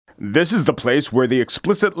This is the place where the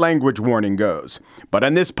explicit language warning goes. But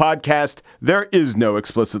on this podcast, there is no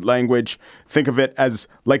explicit language. Think of it as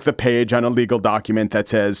like the page on a legal document that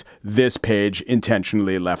says, "This page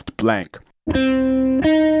intentionally left blank."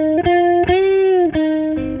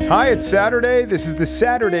 Hi, it's Saturday. This is the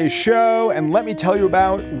Saturday Show, and let me tell you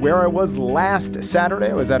about where I was last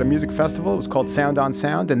Saturday. I was at a music festival. It was called Sound on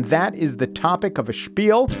Sound, and that is the topic of a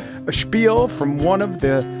spiel from one of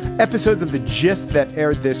the episodes of The Gist that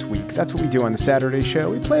aired this week. That's what we do on the Saturday Show.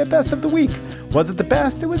 We play a best of the week. Was it the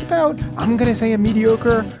best? It was about, I'm going to say, a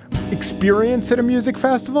mediocre experience at a music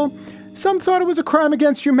festival. Some thought it was a crime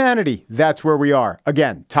against humanity. That's where we are.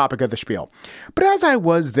 Again, topic of the spiel. But as I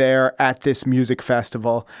was there at this music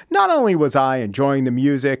festival, not only was I enjoying the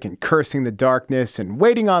music and cursing the darkness and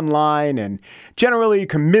waiting online and generally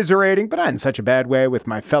commiserating, but not in such a bad way, with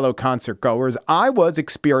my fellow concert goers, I was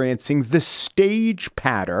experiencing the stage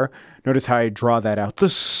patter. Notice how I draw that out. The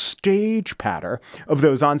stage patter of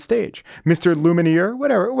those on stage. Mr. Lumineer,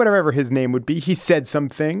 whatever his name would be, he said some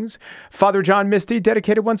things. Father John Misty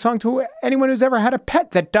dedicated one song to anyone who's ever had a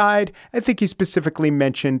pet that died. I think he specifically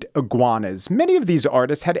mentioned iguanas. Many of these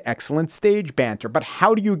artists had excellent stage banter, but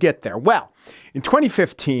how do you get there? Well, in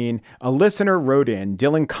 2015, a listener wrote in,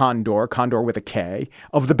 Dylan Condor, Condor with a K,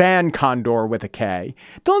 of the band Condor with a K.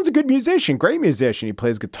 Dylan's a good musician, great musician. He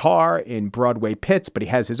plays guitar in Broadway pits, but he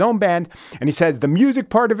has his own band. And he says the music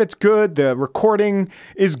part of it's good. The recording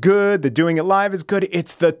is good. The doing it live is good.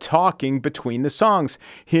 It's the talking between the songs.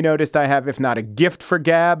 He noticed I have, if not a gift for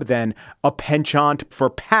gab, then a penchant for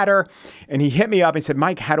patter. And he hit me up and said,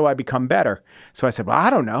 Mike, how do I become better? So I said, well, I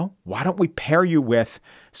don't know. Why don't we pair you with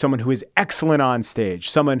someone who is excellent on stage,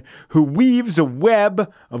 someone who weaves a web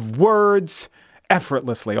of words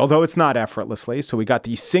effortlessly, although it's not effortlessly. So we got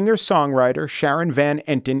the singer-songwriter Sharon Van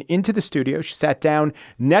Etten into the studio. She sat down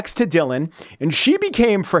next to Dylan, and she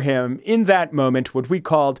became for him in that moment what we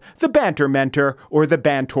called the banter mentor or the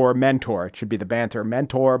bantor mentor. It should be the banter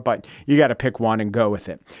mentor, but you got to pick one and go with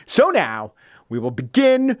it. So now we will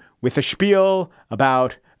begin with a spiel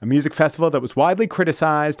about a music festival that was widely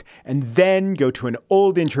criticized, and then go to an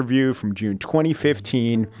old interview from June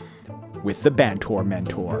 2015 with the bantor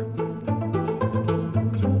mentor.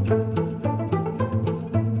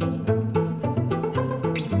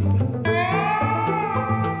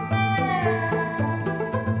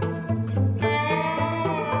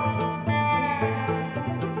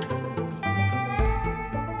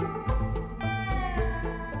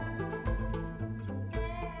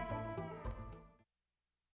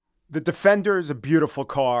 The Defender is a beautiful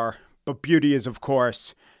car, but beauty is, of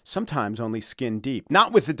course, sometimes only skin deep.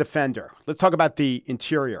 Not with the Defender. Let's talk about the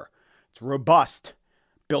interior. It's robust,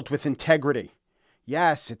 built with integrity.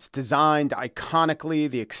 Yes, it's designed iconically.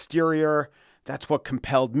 The exterior, that's what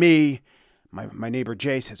compelled me. My neighbor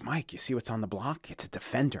Jay says, Mike, you see what's on the block? It's a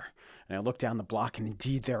Defender. And I look down the block, and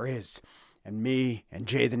indeed there is. And me and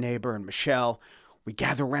Jay the neighbor and Michelle, we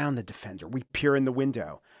gather around the Defender. We peer in the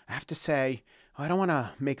window. I have to say, I don't want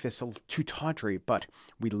to make this too tawdry, but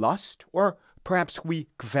we lust, or perhaps we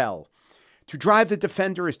gvel. To drive the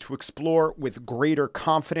Defender is to explore with greater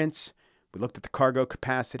confidence. We looked at the cargo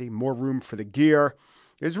capacity, more room for the gear.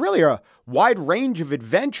 There's really a wide range of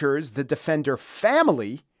adventures. The Defender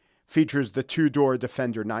family features the two-door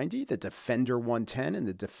Defender 90, the Defender 110, and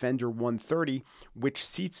the Defender 130, which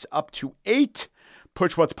seats up to 8.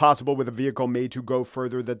 Push what's possible with a vehicle made to go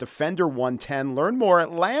further. The Defender 110. Learn more at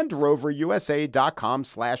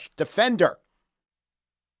LandRoverUSA.com/Defender.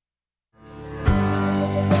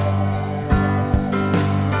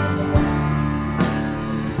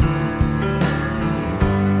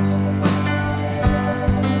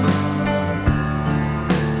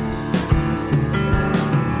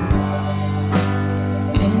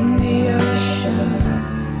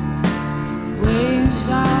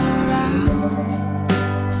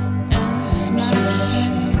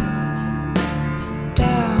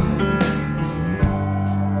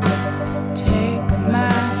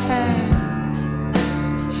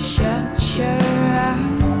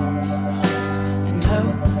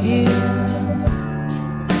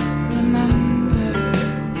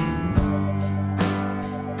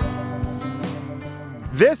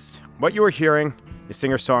 This, what you are hearing, is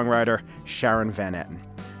singer-songwriter Sharon Van Etten.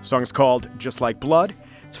 The song is called Just Like Blood.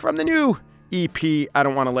 It's from the new EP, I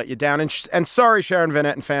Don't Want to Let You Down. And sorry, Sharon Van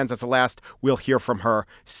Etten fans, that's the last we'll hear from her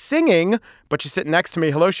singing, but she's sitting next to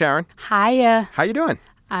me. Hello, Sharon. Hiya. How you doing?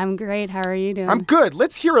 I'm great. How are you doing? I'm good.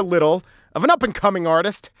 Let's hear a little of an up-and-coming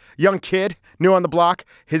artist, young kid, new on the block.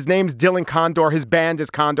 His name's Dylan Condor. His band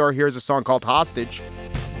is Condor. Here's a song called Hostage.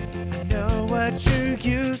 I know what you're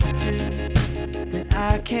used to, and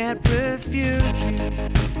I can't refuse you.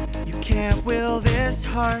 can't will this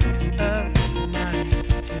heart of mine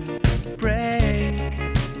to break.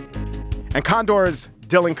 And Condor's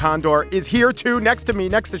Dylan Condor is here too, next to me,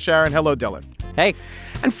 next to Sharon. Hello, Dylan. Hey.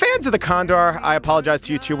 And fans of the Condor, I apologize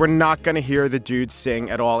to you too. We're not going to hear the dude sing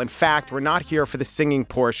at all. In fact, we're not here for the singing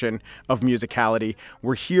portion of Musicality.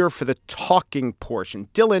 We're here for the talking portion.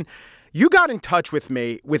 Dylan, you got in touch with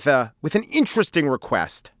me with an interesting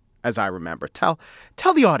request, as I remember. Tell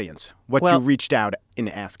the audience what you reached out in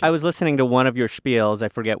asking. I was listening to one of your spiels, I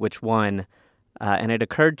forget which one, and it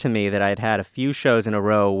occurred to me that I'd had a few shows in a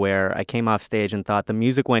row where I came off stage and thought the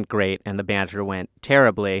music went great and the banter went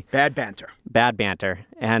terribly. Bad banter.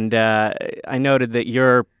 And I noted that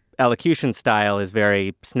your elocution style is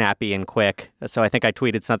very snappy and quick. So I think I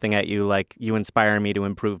tweeted something at you like, you inspire me to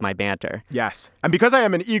improve my banter. Yes. And because I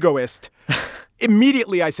am an egoist,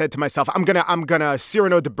 immediately I said to myself, I'm gonna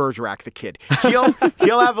Cyrano de Bergerac the kid. He'll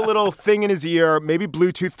have a little thing in his ear, maybe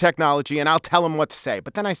Bluetooth technology, and I'll tell him what to say.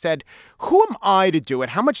 But then I said, who am I to do it?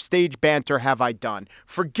 How much stage banter have I done?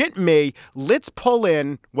 Forget me. Let's pull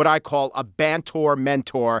in what I call a banter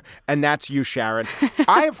mentor, and that's you, Sharon.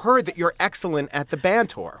 I have heard that you're excellent at the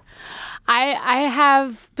banter. I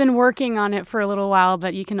have been working on it for a little while,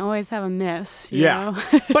 but you can always have a miss. You know?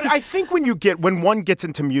 But I think when one gets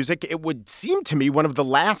into music, it would seem to me one of the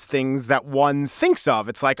last things that one thinks of.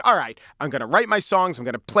 It's like, all right, I'm going to write my songs. I'm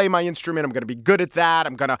going to play my instrument. I'm going to be good at that.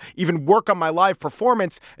 I'm going to even work on my live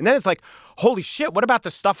performance. And then it's like, holy shit, what about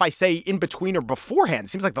the stuff I say in between or beforehand?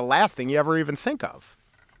 It seems like the last thing you ever even think of.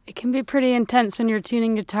 It can be pretty intense when you're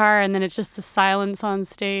tuning guitar and then it's just the silence on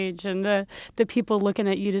stage and the people looking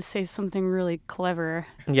at you to say something really clever.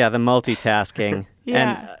 Yeah, the multitasking.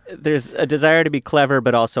 Yeah. And there's a desire to be clever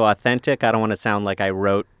but also authentic. I don't want to sound like I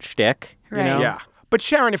wrote shtick. Right. You know? Yeah. But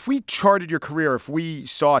Sharon, if we charted your career, if we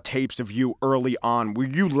saw tapes of you early on, were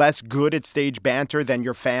you less good at stage banter than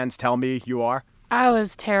your fans tell me you are? I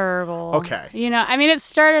was terrible. Okay. It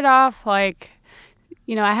started off like,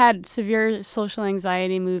 I had severe social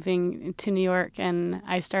anxiety moving to New York, and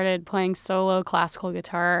I started playing solo classical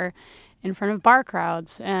guitar in front of bar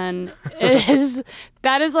crowds. And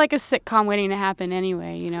that is like a sitcom waiting to happen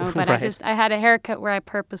anyway, But Right. I had a haircut where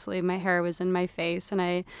my hair was in my face, and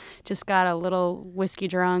I just got a little whiskey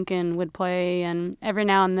drunk and would play. And every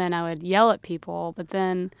now and then I would yell at people, but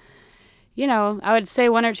then, I would say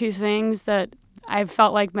one or two things that I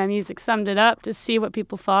felt like my music summed it up to see what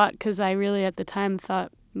people thought, because I really at the time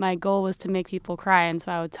thought my goal was to make people cry. And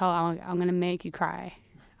so I would tell them, I'm going to make you cry.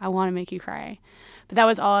 I want to make you cry. But that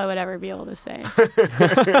was all I would ever be able to say.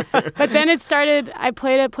 But then it started, I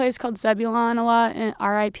played at a place called Zebulon a lot,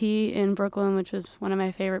 RIP in Brooklyn, which was one of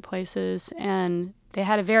my favorite places. And they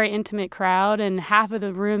had a very intimate crowd, and half of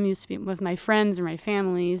the room used to be with my friends or my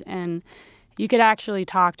families. And you could actually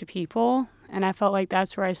talk to people. And I felt like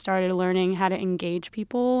that's where I started learning how to engage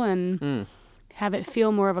people and have it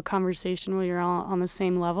feel more of a conversation where you're all on the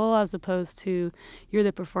same level, as opposed to you're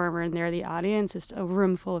the performer and they're the audience. It's a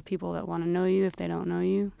room full of people that want to know you if they don't know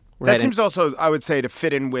you. Right. That seems also, I would say, to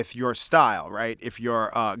fit in with your style, right? If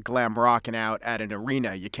you're glam rocking out at an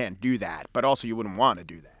arena, you can't do that. But also you wouldn't want to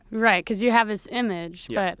do that. Right, because you have this image.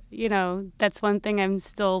 Yeah. But, that's one thing I'm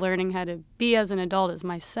still learning how to be as an adult, as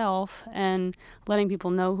myself, and letting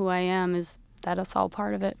people know who I am that's all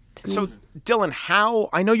part of it to me. So, Dylan,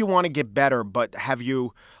 I know you want to get better, but have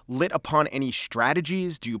you lit upon any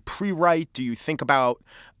strategies? Do you pre-write? Do you think about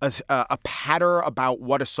a patter about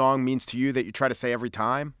what a song means to you that you try to say every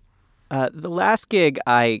time? The last gig,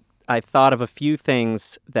 I thought of a few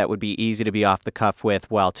things that would be easy to be off the cuff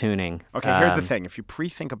with while tuning. Okay, here's the thing. If you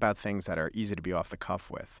pre-think about things that are easy to be off the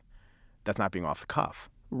cuff with, that's not being off the cuff.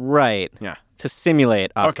 Right. Yeah. To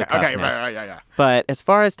simulate off the cuffness. Okay, right, yeah. But as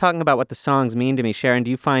far as talking about what the songs mean to me, Sharon,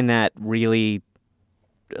 do you find that really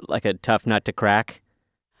like a tough nut to crack?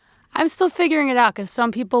 I'm still figuring it out, because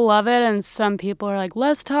some people love it and some people are like,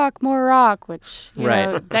 let's talk more rock, which,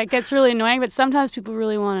 Right. that gets really annoying. But sometimes people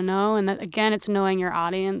really want to know. And that, again, it's knowing your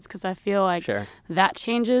audience, because I feel like Sure. that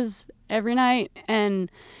changes every night. And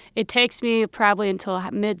it takes me probably until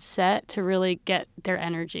mid-set to really get their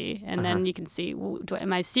energy. And then you can see,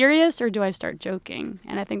 am I serious or do I start joking?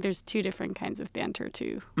 And I think there's two different kinds of banter,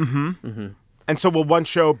 too. And so will one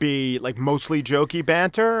show be like mostly jokey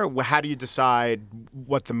banter? How do you decide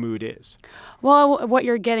what the mood is? Well, what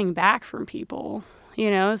you're getting back from people,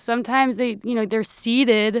 sometimes they're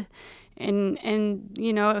seated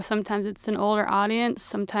and sometimes it's an older audience,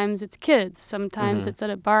 sometimes it's kids, sometimes it's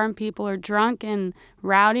at a bar and people are drunk and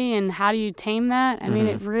rowdy, and how do you tame that? I mean,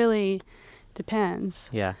 it really depends.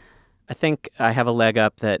 Yeah. I think I have a leg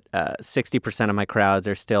up that 60% of my crowds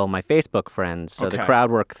are still my Facebook friends. So the Okay.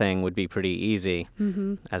 crowd work thing would be pretty easy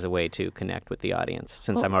as a way to connect with the audience,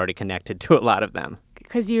 since I'm already connected to a lot of them.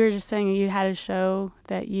 Because you were just saying you had a show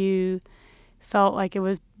that you felt like it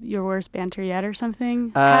was your worst banter yet or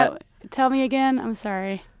something. Tell me again. I'm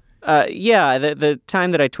sorry. Yeah, the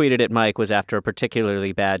time that I tweeted at Mike was after a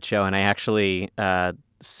particularly bad show, and I actually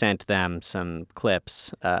sent them some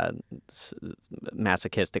clips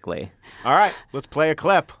masochistically. All right, let's play a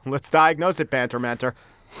clip. Let's diagnose it, Banter Mentor.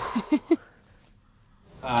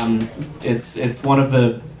 It's one of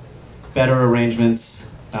the better arrangements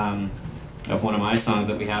of one of my songs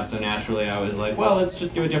that we have, so naturally I was like, well, let's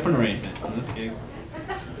just do a different arrangement on this gig.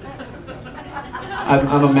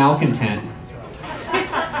 I'm a malcontent.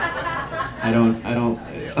 I don't,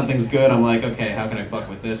 if something's good, I'm like, okay, how can I fuck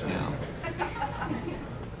with this now?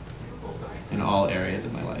 In all areas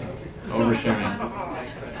of my life. Oversharing.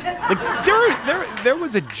 Like there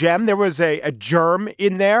was a gem, there was a germ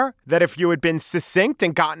in there that if you had been succinct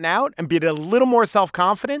and gotten out and been a little more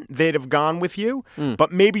self-confident, they'd have gone with you.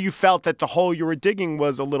 But maybe you felt that the hole you were digging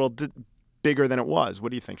was a little bigger than it was. What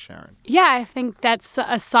do you think, Sharon? Yeah, I think that's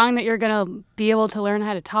a song that you're going to be able to learn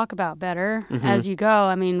how to talk about better as you go.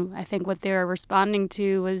 I mean, I think what they were responding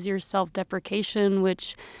to was your self-deprecation,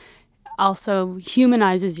 which also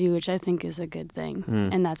humanizes you, which I think is a good thing.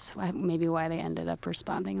 And that's maybe why they ended up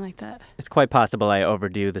responding like that. It's quite possible I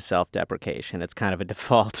overdo the self-deprecation. It's kind of a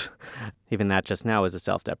default. Even that just now was a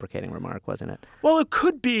self-deprecating remark, wasn't it? Well, it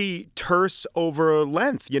could be terse over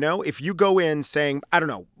length, you know? If you go in saying, I don't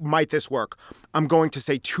know, might this work? I'm going to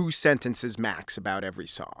say 2 sentences max about every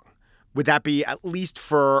song. Would that be at least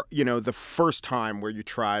for, you know, the first time where you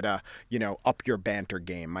try to, you know, up your banter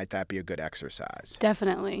game? Might that be a good exercise?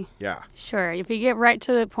 Definitely. Yeah. Sure. If you get right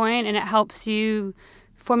to the point and it helps you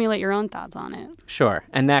formulate your own thoughts on it. Sure.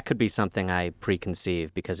 And that could be something I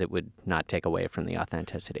preconceive because it would not take away from the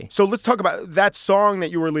authenticity. So let's talk about that song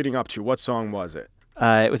that you were leading up to. What song was it?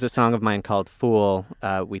 It was a song of mine called Fool.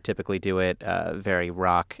 We typically do it very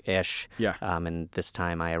rock-ish. Yeah. And this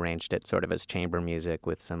time I arranged it sort of as chamber music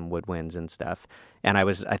with some woodwinds and stuff. And I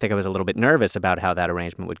think I was a little bit nervous about how that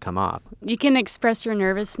arrangement would come off. You can express your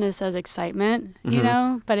nervousness as excitement, you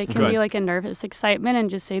know, but it can be like a nervous excitement and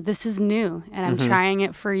just say, this is new and I'm trying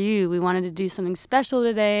it for you. We wanted to do something special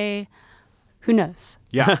today. Who knows?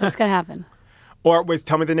 Yeah. What's going to happen? Or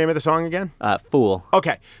tell me the name of the song again. Fool.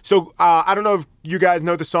 Okay. So I don't know if you guys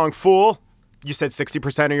know the song Fool. You said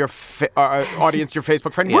 60% of your audience, your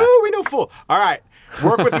Facebook friend. Yeah. Woo, we know Fool. All right.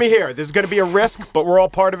 Work with me here. This is going to be a risk, but we're all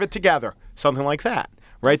part of it together. Something like that,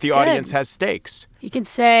 right? The audience has stakes. You can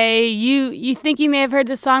say, you think you may have heard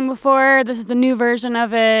this song before. This is the new version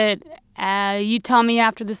of it. You tell me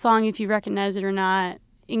after the song if you recognize it or not.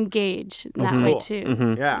 Engage in that way,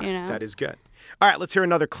 too. Yeah, You know? that is good. All right, let's hear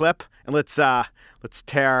another clip, and let's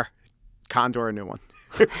tear Condor a new one.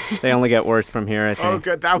 They only get worse from here, I think. Oh,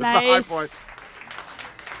 good. That was the high Nice. point.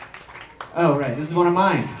 Oh, right. This is one of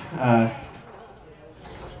mine.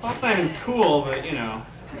 Paul Simon's cool, but, you know,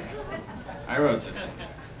 I wrote this.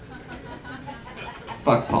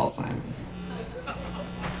 Fuck Paul Simon.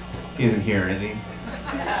 He isn't here, is he?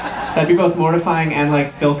 That'd be both mortifying and, like,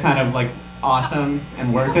 still kind of, like, awesome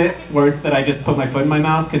and worth it. Worth that I just put my foot in my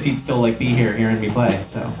mouth, because he'd still, like, be here hearing me play,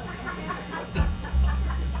 so.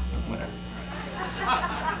 Whatever.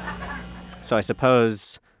 So I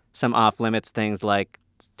suppose some off-limits things like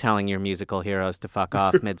telling your musical heroes to fuck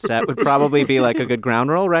off mid-set would probably be like a good ground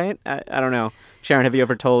rule, right? I don't know. Sharon, have you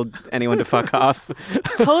ever told anyone to fuck off?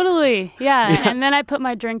 Totally, yeah. And then I put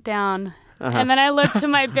my drink down. And then I looked to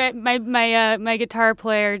my guitar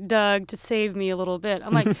player, Doug, to save me a little bit.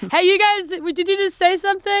 I'm like, hey, you guys, did you just say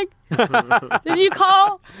something? Did you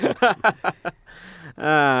call?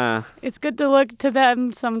 It's good to look to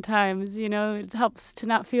them sometimes, you know. It helps to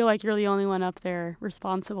not feel like you're the only one up there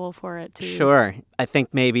responsible for it, too. Sure. I think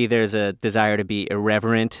maybe there's a desire to be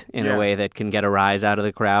irreverent in a way that can get a rise out of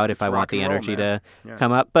the crowd if I want the energy to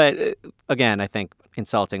come up. But again, I think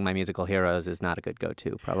insulting my musical heroes is not a good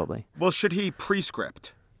go-to, probably. Well, should he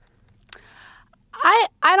prescript? I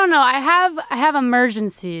don't know. I have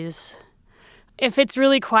emergencies. If it's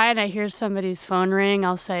really quiet, I hear somebody's phone ring,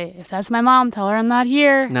 I'll say, if that's my mom, tell her I'm not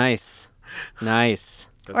here. Nice.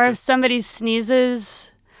 Or if somebody sneezes,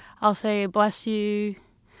 I'll say, bless you,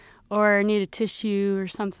 or need a tissue or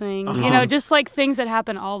something. You know, just like things that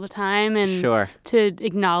happen all the time, and to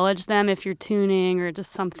acknowledge them if you're tuning or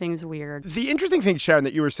just something's weird. The interesting thing, Sharon,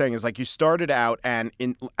 that you were saying is like you started out and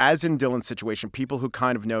as in Dylan's situation, people who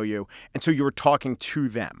kind of know you, and so you were talking to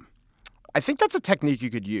them. I think that's a technique you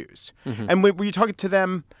could use. And were you talking to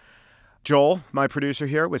them Joel, my producer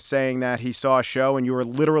here, was saying that he saw a show and you were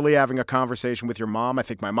literally having a conversation with your mom. I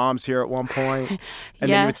think my mom's here at one point.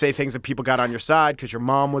 And then you would say things that people got on your side because your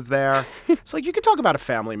mom was there. So, like, you could talk about a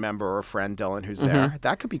family member or a friend, Dylan, who's there.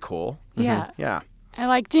 That could be cool. Yeah. Yeah. I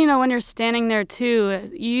like, you know, when you're standing there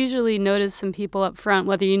too, you usually notice some people up front,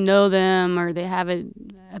 whether you know them or they have a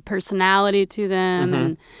personality to them.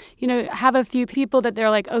 And, you know, have a few people that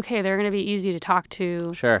they're like, okay, they're going to be easy to talk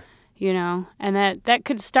to. Sure. You know, and that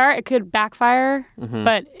could start, it could backfire,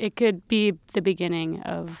 but it could be the beginning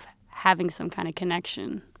of having some kind of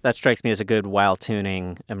connection. That strikes me as a good while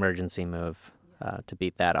tuning emergency move to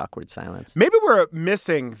beat that awkward silence. Maybe we're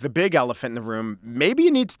missing the big elephant in the room. Maybe you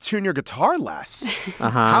need to tune your guitar less.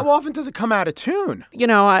 How often does it come out of tune? You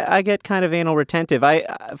know, I get kind of anal retentive.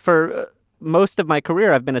 For most of my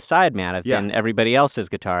career, I've been a sideman. I've been everybody else's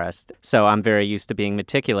guitarist. So I'm very used to being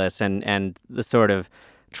meticulous and the sort of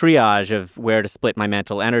triage of where to split my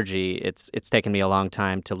mental energy. It's taken me a long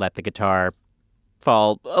time to let the guitar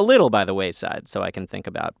fall a little by the wayside so I can think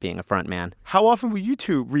about being a front man. How often will you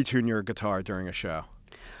two retune your guitar during a show?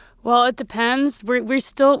 Well, it depends.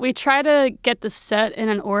 We try to get the set in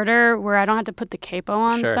an order where I don't have to put the capo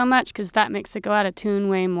on so much because that makes it go out of tune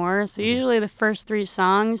way more. So usually the first 3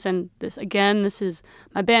 songs, and this is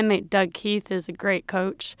my bandmate Doug Keith is a great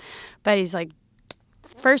coach, but he's like,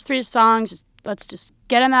 first 3 songs, let's just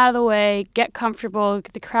get them out of the way, get comfortable,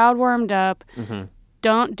 get the crowd warmed up.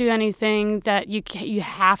 Don't do anything that you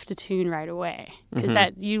have to tune right away because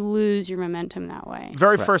that you lose your momentum that way.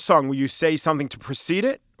 Very first song, will you say something to precede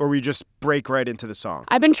it, or will you just break right into the song?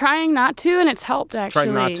 I've been trying not to, and it's helped actually.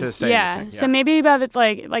 Trying not to say anything. So maybe about it,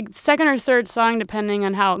 like second or third song, depending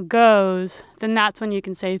on how it goes. Then that's when you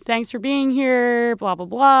can say thanks for being here, blah blah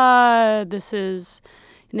blah. This is.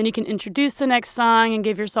 And then you can introduce the next song and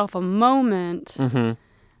give yourself a moment.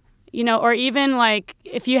 You know, or even like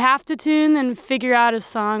if you have to tune, then figure out a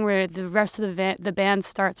song where the rest of the band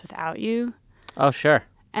starts without you. Oh, sure.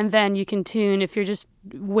 And then you can tune if you're just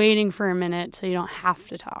waiting for a minute so you don't have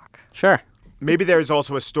to talk. Sure. Maybe there's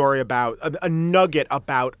also a story about, a nugget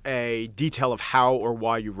about a detail of how or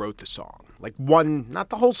why you wrote the song. Like one, not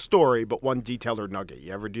the whole story, but one detail or nugget.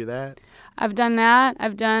 You ever do that? I've done that.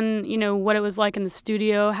 I've done, you know, what it was like in the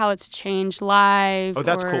studio, how it's changed live. Oh,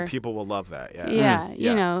 that's cool. People will love that. Yeah. Yeah.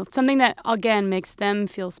 You know, something that, again, makes them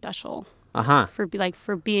feel special. For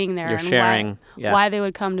being there. You're and sharing. Why they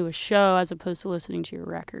would come to a show as opposed to listening to your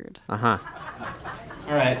record. All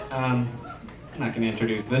right. I'm not going to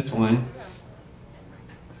introduce this one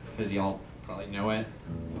because y'all probably know it.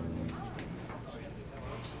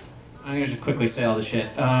 I'm going to just quickly say all the shit.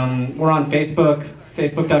 We're on Facebook,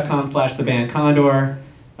 facebook.com/thebandcondor. You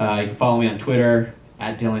can follow me on Twitter,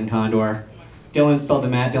 @DylanCondor. Dylan spelled the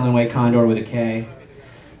Matt Dillon way Condor with a K.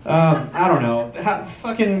 I don't know. How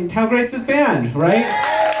great's this band, right?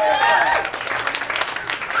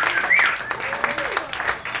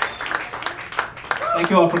 Thank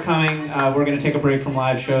you all for coming. We're going to take a break from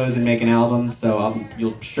live shows and make an album, so I'll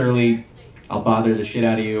bother the shit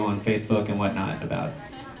out of you on Facebook and whatnot about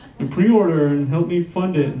and pre-order and help me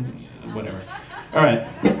fund it and whatever. All right.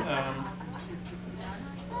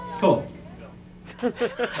 Cool.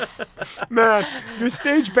 Man, your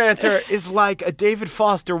stage banter is like a David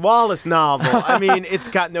Foster Wallace novel. I mean, it's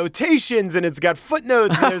got notations and it's got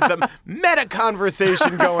footnotes and there's the meta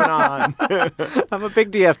conversation going on. I'm a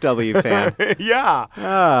big DFW fan. Yeah.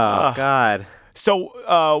 Oh, God.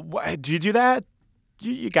 So, do you do that?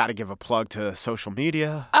 You got to give a plug to social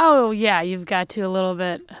media. Oh yeah, you've got to a little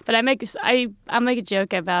bit. But I make a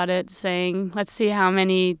joke about it, saying, "Let's see how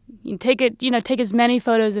many take as many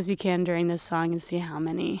photos as you can during this song and see how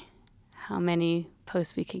many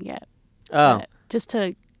posts we can get." Just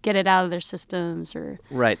to get it out of their systems or.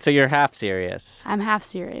 Right. So you're half serious. I'm half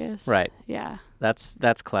serious. Right. Yeah.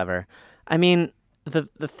 That's clever. I mean,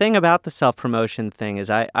 the thing about the self-promotion thing is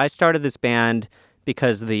I started this band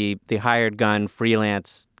because the hired gun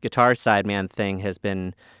freelance guitar sideman thing has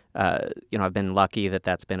been, I've been lucky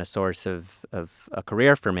that's been a source of a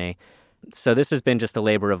career for me. So this has been just a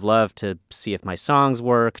labor of love to see if my songs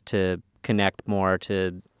work, to connect more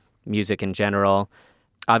to music in general.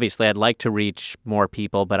 Obviously, I'd like to reach more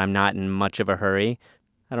people, but I'm not in much of a hurry.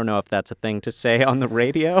 I don't know if that's a thing to say on the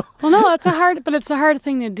radio. Well, no, it's a hard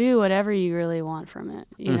thing to do, whatever you really want from it.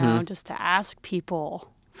 You know, just to ask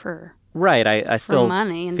people for. Right, I still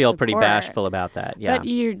money and feel pretty support. bashful about that. Yeah, but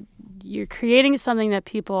you're creating something that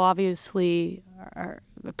people obviously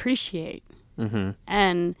appreciate,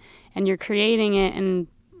 and you're creating it, and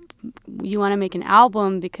you want to make an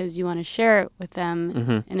album because you want to share it with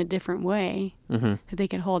them in a different way that they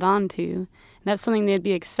can hold on to. And that's something they'd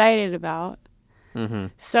be excited about.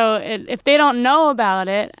 So if they don't know about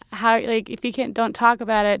it, how if you don't talk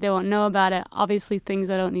about it, they won't know about it. Obviously, things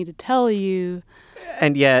I don't need to tell you.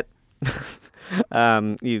 And yet,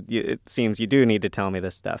 it seems you do need to tell me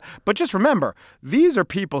this stuff. But just remember, these are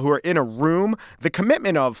people who are in a room. The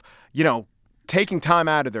commitment of, taking time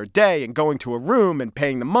out of their day and going to a room and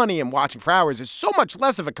paying the money and watching for hours is so much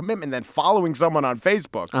less of a commitment than following someone on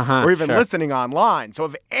Facebook or even listening online. So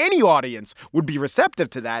if any audience would be receptive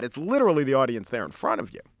to that, it's literally the audience there in front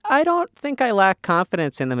of you. I don't think I lack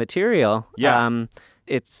confidence in the material. Yeah.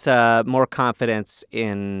 It's more confidence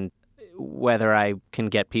in whether I can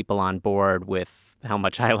get people on board with how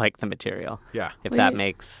much I like the material. Yeah. If that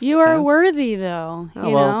makes You sense. are worthy, though. Oh,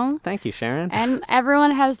 you know? Thank you, Sharon. And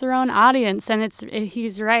everyone has their own audience, and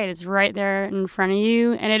he's right. It's right there in front of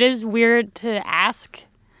you, and it is weird to ask,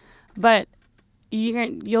 but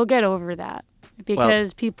you'll get over that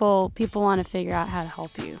because people want to figure out how to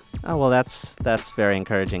help you. Oh, well, that's very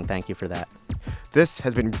encouraging. Thank you for that. This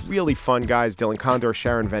has been really fun, guys. Dylan Condor,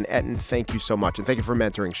 Sharon Van Etten, thank you so much. And thank you for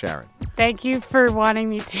mentoring Sharon. Thank you for wanting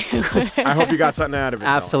me to. I hope you got something out of it.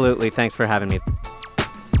 Absolutely. Thanks for having me.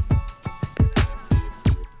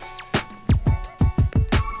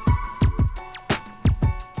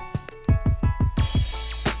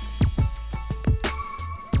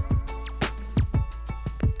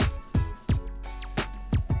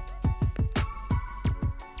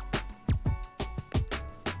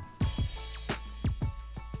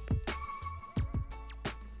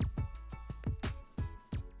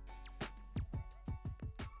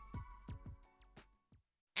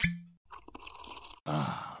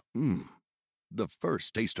 The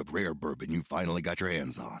first taste of rare bourbon you finally got your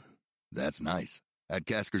hands on. That's nice. At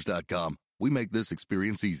Caskers.com, we make this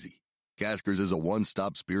experience easy. Caskers is a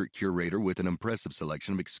one-stop spirit curator with an impressive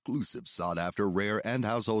selection of exclusive, sought-after, rare, and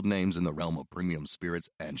household names in the realm of premium spirits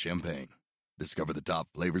and champagne. Discover the top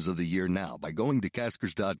flavors of the year now by going to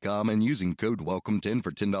Caskers.com and using code WELCOME10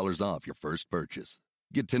 for $10 off your first purchase.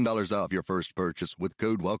 Get $10 off your first purchase with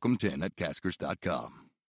code WELCOME10 at Caskers.com.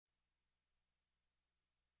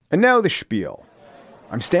 And now the spiel.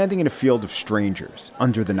 I'm standing in a field of strangers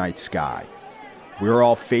under the night sky. We're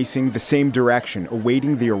all facing the same direction,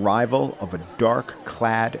 awaiting the arrival of a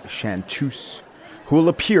dark-clad chanteuse who will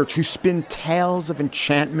appear to spin tales of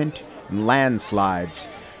enchantment and landslides,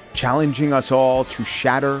 challenging us all to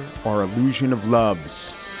shatter our illusion of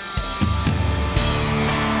loves.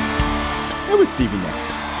 It was Stevie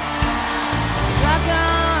Nicks. Rock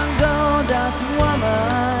on, gold dust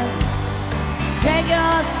woman. Take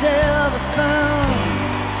your silver spoon,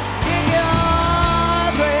 dig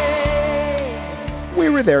your grave. We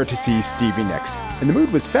were there to see Stevie Nicks, and the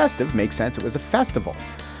mood was festive. Makes sense, it was a festival.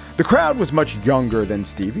 The crowd was much younger than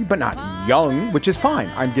Stevie, but not young, which is fine.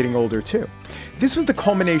 I'm getting older too. This was the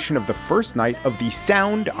culmination of the first night of the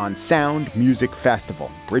Sound on Sound Music Festival,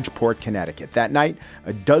 Bridgeport, Connecticut. That night,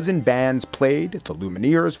 a dozen bands played: the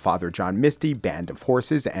Lumineers, Father John Misty, Band of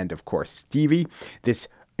Horses, and of course Stevie. This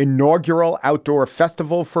inaugural outdoor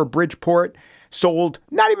festival for Bridgeport sold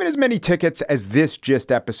not even as many tickets as this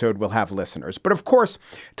Gist episode will have listeners. But of course,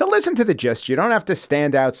 to listen to the Gist, you don't have to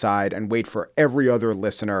stand outside and wait for every other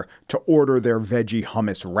listener to order their veggie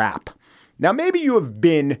hummus wrap. Now, maybe you have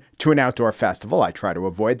been to an outdoor festival. I try to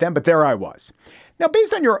avoid them, but there I was. Now,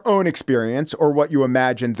 based on your own experience or what you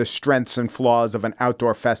imagine the strengths and flaws of an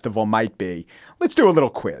outdoor festival might be, let's do a little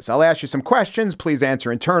quiz. I'll ask you some questions. Please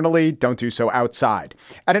answer internally. Don't do so outside.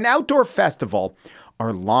 At an outdoor festival,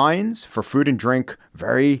 are lines for food and drink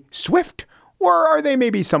very swift, or are they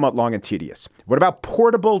maybe somewhat long and tedious? What about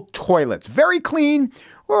portable toilets? Very clean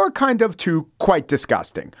or kind of too quite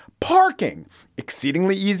disgusting? Parking,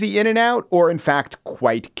 exceedingly easy in and out, or in fact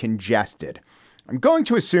quite congested? I'm going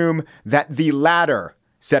to assume that the latter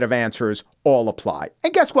set of answers all apply.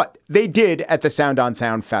 And guess what? They did at the Sound on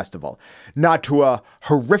Sound Festival. Not to a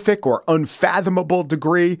horrific or unfathomable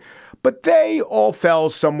degree, but they all fell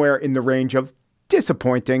somewhere in the range of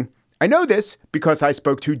disappointing. I know this because I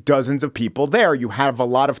spoke to dozens of people there. You have a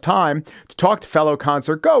lot of time to talk to fellow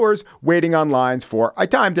concert goers waiting on lines for, I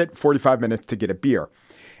timed it, 45 minutes to get a beer.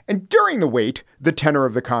 And during the wait, the tenor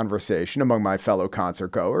of the conversation among my fellow concert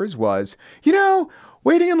goers was,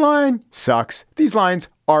 waiting in line sucks. These lines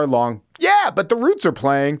are long. Yeah, but the Roots are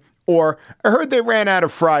playing. Or, I heard they ran out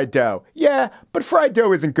of fried dough. Yeah, but fried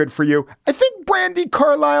dough isn't good for you. I think Brandi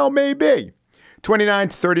Carlile may be. 29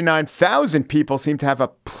 to 39,000 people seem to have a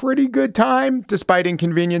pretty good time despite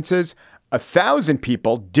inconveniences. 1,000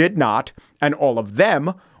 people did not, and all of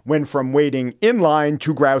them went from waiting in line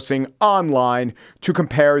to grousing online to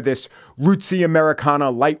compare this rootsy Americana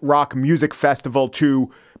light rock music festival to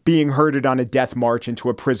being herded on a death march into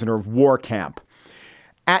a prisoner of war camp.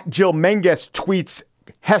 At Jill Menges tweets,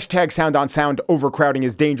 hashtag sound on sound, overcrowding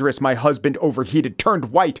is dangerous. My husband overheated, turned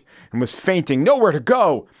white, and was fainting. Nowhere to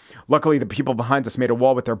go. Luckily, the people behind us made a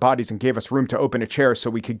wall with their bodies and gave us room to open a chair so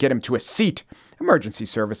we could get him to a seat. Emergency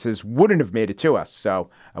services wouldn't have made it to us. So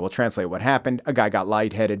I will translate what happened. A guy got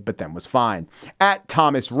lightheaded, but then was fine. At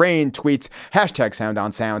Thomas Rain tweets, hashtag sound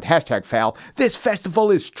on sound, hashtag foul. This festival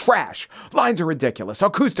is trash. Lines are ridiculous.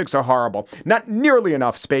 Acoustics are horrible. Not nearly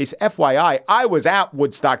enough space. FYI, I was at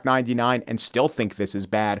Woodstock 99 and still think this is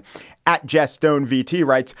bad. At Jess Stone VT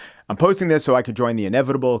writes, I'm posting this so I could join the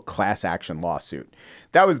inevitable class action lawsuit.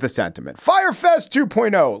 That was the sentiment. Firefest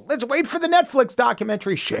 2.0. Let's wait for the Netflix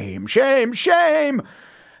documentary. Shame, shame, shame.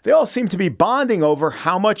 They all seem to be bonding over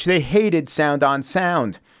how much they hated sound on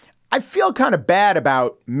sound. I feel kind of bad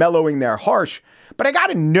about mellowing their harsh, but I got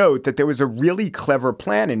to note that there was a really clever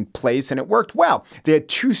plan in place and it worked well. They had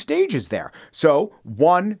 2 stages there. So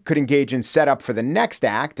one could engage in setup for the next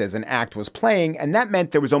act as an act was playing, and that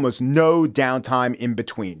meant there was almost no downtime in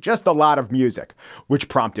between, just a lot of music, which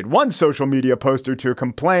prompted one social media poster to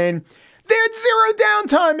complain. They had 0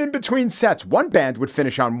 downtime in between sets. One band would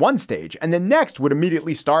finish on one stage and the next would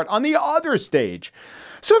immediately start on the other stage.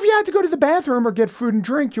 So if you had to go to the bathroom or get food and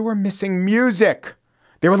drink, you were missing music.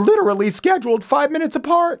 They were literally scheduled 5 minutes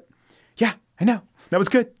apart. Yeah, I know. That was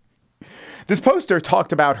good. This poster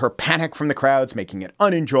talked about her panic from the crowds, making it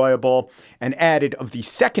unenjoyable, and added of the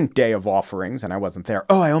second day of offerings, and I wasn't there.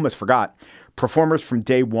 Oh, I almost forgot. Performers from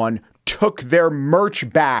day one took their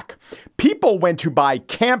merch back. People went to buy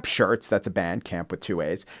Camp shirts, that's a band, Camp with 2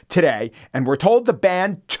 A's, today, and were told the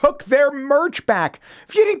band took their merch back.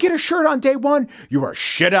 If you didn't get a shirt on day one, you are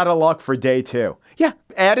shit out of luck for day 2. Yeah,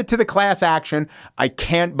 added to the class action. I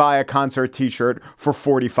can't buy a concert t-shirt for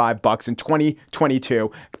 $45 in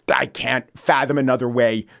 2022. I can't fathom another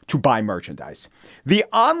way to buy merchandise. The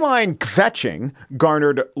online kvetching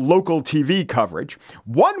garnered local TV coverage.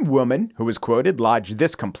 One woman who was quoted lodged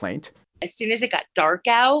this complaint. As soon as it got dark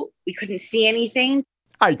out, we couldn't see anything.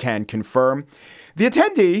 I can confirm. The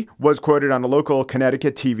attendee was quoted on a local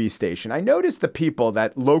Connecticut TV station. I noticed the people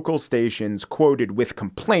that local stations quoted with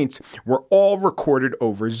complaints were all recorded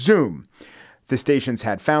over Zoom. The stations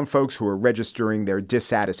had found folks who were registering their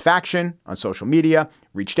dissatisfaction on social media,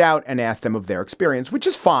 reached out and asked them of their experience, which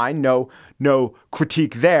is fine. No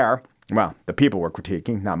critique there. Well, the people were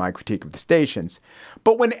critiquing, not my critique of the stations.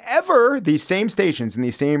 But whenever these same stations and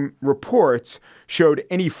these same reports showed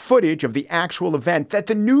any footage of the actual event that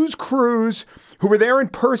the news crews who were there in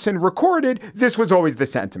person recorded, this was always the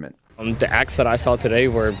sentiment. The acts that I saw today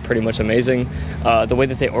were pretty much amazing. The way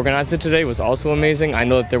that they organized it today was also amazing. I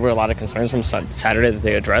know that there were a lot of concerns from Saturday that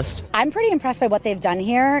they addressed. I'm pretty impressed by what they've done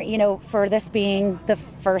here. You know, for this being the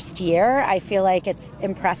first year, I feel like it's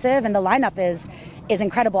impressive and the lineup is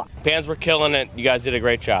incredible. Bands were killing it. You guys did a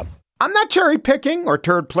great job. I'm not cherry picking or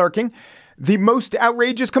turd plurking. The most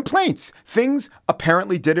outrageous complaints. Things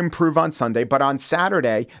apparently did improve on Sunday, but on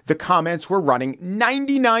Saturday, the comments were running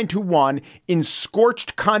 99-1 in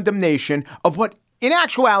scorched condemnation of what in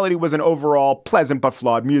actuality was an overall pleasant but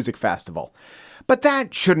flawed music festival. But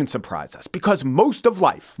that shouldn't surprise us because most of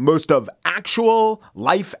life, most of actual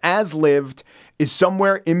life as lived, is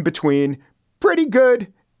somewhere in between pretty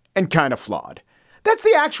good and kind of flawed. That's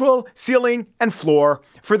the actual ceiling and floor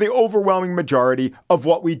for the overwhelming majority of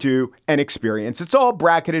what we do and experience. It's all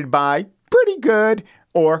bracketed by pretty good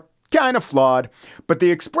or kind of flawed. But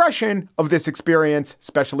the expression of this experience,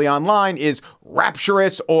 especially online, is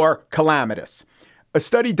rapturous or calamitous. A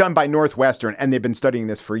study done by Northwestern, and they've been studying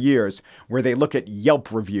this for years, where they look at Yelp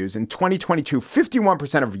reviews. In 2022,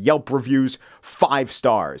 51% of Yelp reviews, 5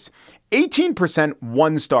 stars. 18%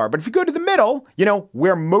 1 star. But if you go to the middle,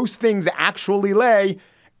 where most things actually lay,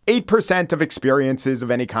 8% of experiences of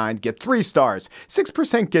any kind get 3 stars.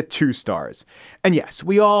 6% get 2 stars. And yes,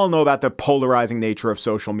 we all know about the polarizing nature of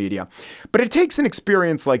social media, but it takes an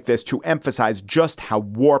experience like this to emphasize just how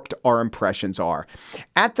warped our impressions are.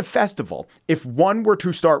 At the festival, if one were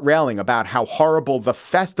to start railing about how horrible the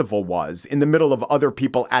festival was in the middle of other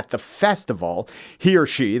people at the festival, he or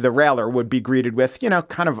she, the railer, would be greeted with,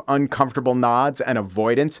 kind of uncomfortable nods and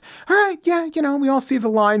avoidance. All right, yeah, we all see the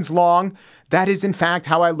lines long. That is, in fact,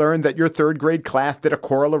 how I learned that your 3rd grade class did a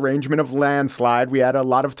choral arrangement of Landslide. We had a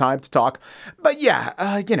lot of time to talk. But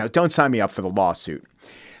yeah, don't sign me up for the lawsuit.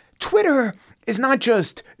 Twitter is not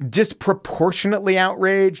just disproportionately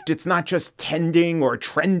outraged. It's not just tending or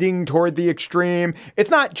trending toward the extreme.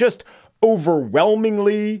 It's not just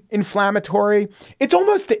overwhelmingly inflammatory. It's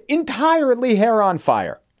almost entirely hair on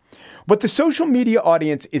fire. What the social media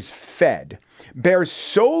audience is fed bears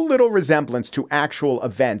so little resemblance to actual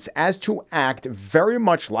events as to act very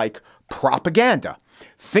much like propaganda.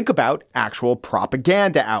 Think about actual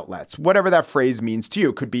propaganda outlets, whatever that phrase means to you.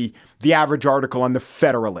 It could be the average article on The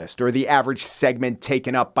Federalist, or the average segment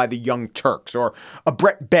taken up by the Young Turks, or a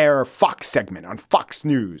Bret Baier Fox segment on Fox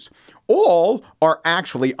News. All are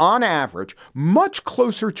actually, on average, much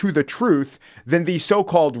closer to the truth than the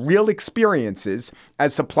so-called real experiences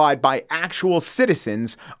as supplied by actual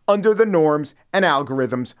citizens under the norms and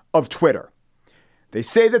algorithms of Twitter. They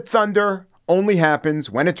say that thunder only happens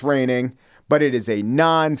when it's raining, but it is a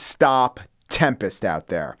non-stop tempest out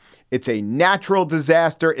there. It's a natural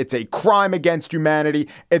disaster. It's a crime against humanity.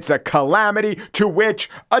 It's a calamity to which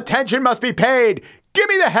attention must be paid. Give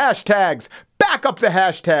me the hashtags. Back up the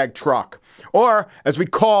hashtag truck. Or, as we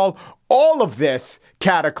call all of this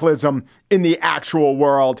cataclysm in the actual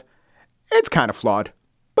world, it's kind of flawed,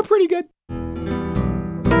 but pretty good.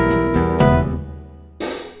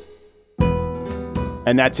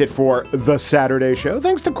 And that's it for The Saturday Show.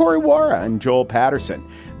 Thanks to Corey Wara and Joel Patterson,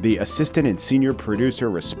 the assistant and senior producer,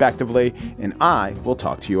 respectively. And I will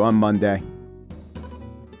talk to you on Monday.